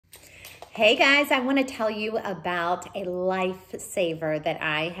Hey guys, I want to tell you about a lifesaver that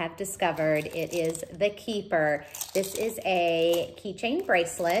I have discovered. It is the KEYPER. This is a keychain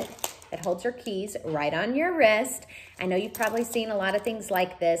bracelet that holds your keys right on your wrist. I know you've probably seen a lot of things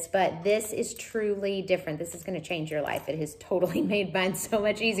like this, but this is truly different. This is going to change your life. It has totally made mine so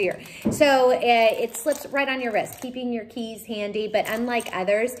much easier. So it slips right on your wrist, keeping your keys handy, but unlike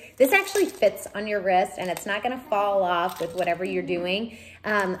others, this actually fits on your wrist and it's not going to fall off with whatever you're doing.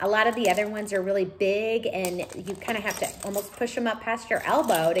 A lot of the other ones are really big and you kind of have to almost push them up past your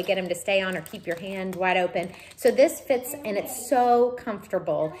elbow to get them to stay on or keep your hand wide open. So this fits and it's so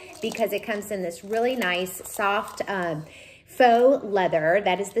comfortable because it comes in this really nice, soft, faux leather.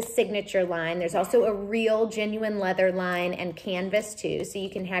 That is the signature line. There's also a real genuine leather line and canvas too, so you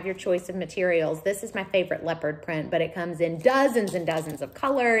can have your choice of materials. This is my favorite leopard print, but it comes in dozens and dozens of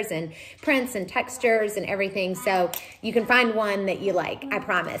colors and prints and textures and everything, so you can find one that you like, I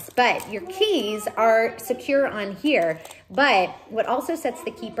promise. But your keys are secure on here. But what also sets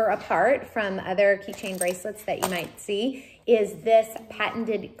the KEYPER apart from other keychain bracelets that you might see is this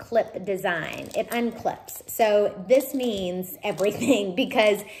patented clip design. It unclips. So this means everything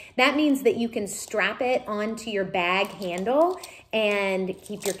because that means that you can strap it onto your bag handle and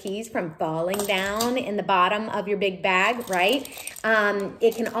keep your keys from falling down in the bottom of your big bag, right?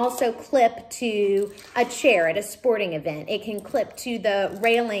 It can also clip to a chair at a sporting event. It can clip to the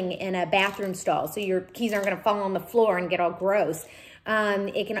railing in a bathroom stall so your keys aren't gonna fall on the floor and get all gross.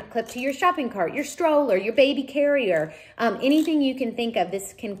 It can clip to your shopping cart, your stroller, your baby carrier, anything you can think of,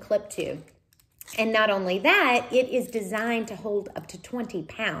 this can clip to. And not only that, it is designed to hold up to 20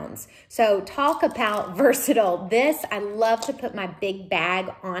 pounds. So talk about versatile. This, I love to put my big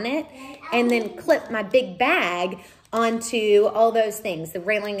bag on it and then clip my big bag onto all those things, the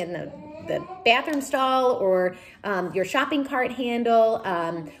railing and the bathroom stall or your shopping cart handle,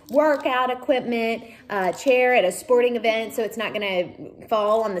 workout equipment, chair at a sporting event so it's not gonna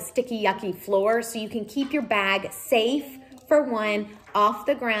fall on the sticky, yucky floor. So you can keep your bag safe, for one, off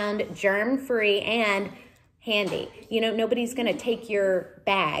the ground, germ-free, and handy. You know, nobody's gonna take your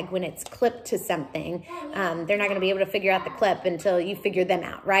bag when it's clipped to something. They're not gonna be able to figure out the clip until you figure them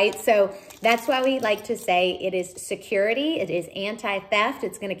out, right? So that's why we like to say it is security, it is anti-theft,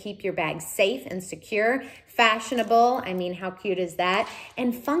 it's gonna keep your bag safe and secure, fashionable, I mean, how cute is that?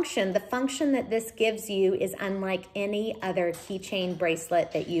 And function, the function that this gives you is unlike any other keychain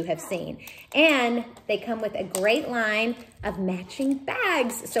bracelet that you have seen. And they come with a great line of matching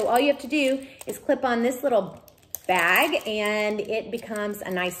bags. So all you have to do is clip on this little bag and it becomes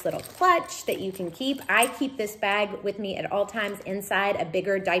a nice little clutch that you can keep. I keep this bag with me at all times inside a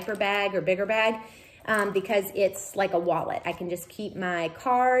bigger diaper bag or bigger bag because it's like a wallet. I can just keep my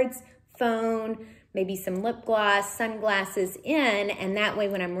cards, phone, maybe some lip gloss, sunglasses in, and that way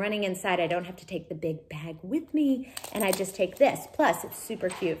when I'm running inside, I don't have to take the big bag with me, and I just take this. Plus, it's super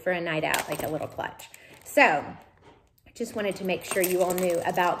cute for a night out, like a little clutch. So, I just wanted to make sure you all knew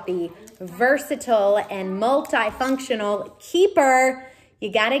about the versatile and multifunctional KEYPER.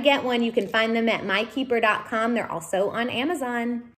 You gotta get one. You can find them at mykeyper.com. They're also on Amazon.